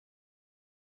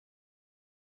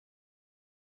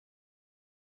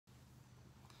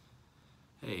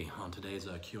Okay, on today's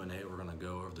Q&A, we're going to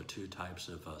go over the two types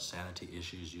of sanity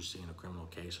issues you see in a criminal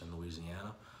case in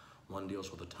Louisiana. One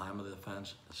deals with the time of the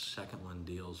offense. The second one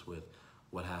deals with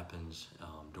what happens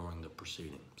during the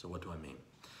proceeding. So what do I mean?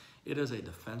 It is a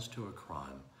defense to a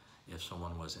crime if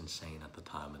someone was insane at the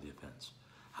time of the offense.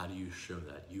 How do you show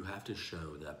that? You have to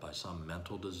show that by some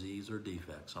mental disease or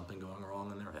defect, something going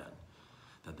wrong in their head,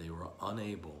 that they were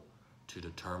unable to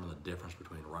determine the difference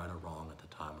between right or wrong at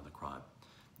the time of the crime.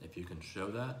 If you can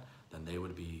show that, then they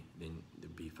would be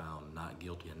found not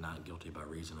guilty and not guilty by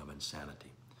reason of insanity.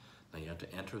 Now you have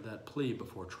to enter that plea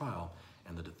before trial,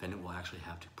 and the defendant will actually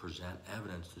have to present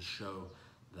evidence to show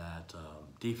that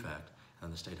defect,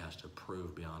 and the state has to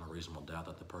prove beyond a reasonable doubt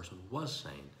that the person was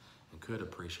sane and could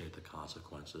appreciate the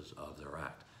consequences of their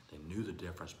act. They knew the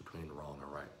difference between wrong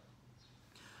and right.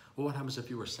 Well, what happens if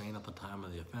you were sane at the time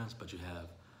of the offense, but you have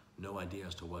no idea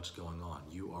as to what's going on?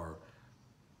 You are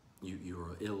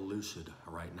illucid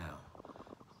right now.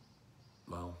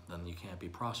 Well, then you can't be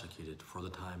prosecuted for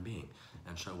the time being.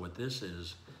 And so what this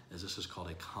is called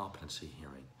a competency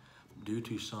hearing. Due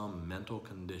to some mental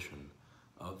condition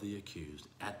of the accused,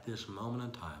 at this moment in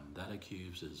time, that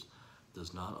accused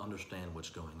does not understand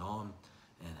what's going on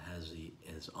and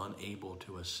is unable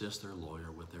to assist their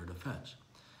lawyer with their defense.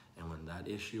 And when that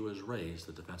issue is raised,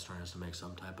 the defense attorney has to make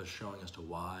some type of showing as to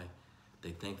why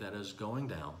they think that is going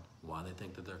down, why they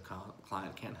think that their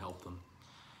client can't help them,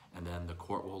 and then the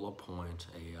court will appoint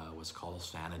what's called a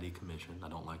sanity commission. I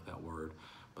don't like that word,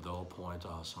 but they'll appoint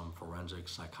some forensic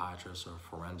psychiatrist or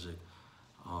forensic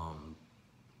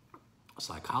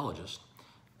psychologist,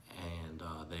 and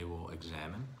they will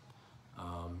examine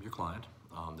your client.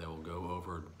 They will go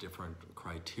over different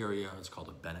criteria. It's called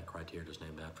the Bennett criteria, just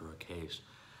named after a case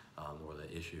where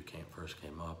the issue first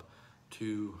came up,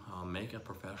 to make a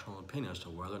professional opinion as to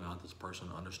whether or not this person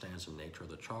understands the nature of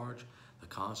the charge, the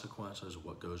consequences,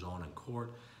 what goes on in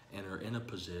court, and are in a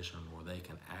position where they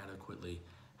can adequately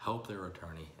help their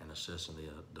attorney and assist in the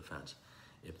defense.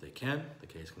 If they can, the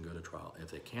case can go to trial.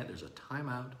 If they can't, there's a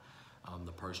timeout.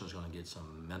 The person is going to get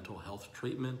some mental health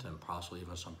treatment and possibly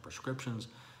even some prescriptions,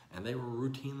 and they will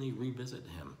routinely revisit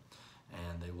him,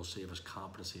 and they will see if his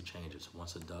competency changes.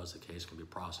 Once it does, the case can be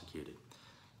prosecuted.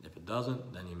 If it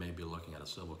doesn't, then you may be looking at a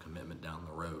civil commitment down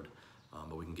the road,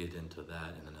 but we can get into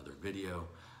that in another video.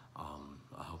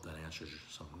 I hope that answers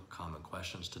some common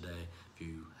questions today. If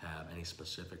you have any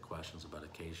specific questions about a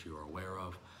case you are aware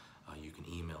of, you can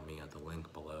email me at the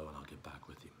link below and I'll get back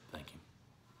with you. Thank you.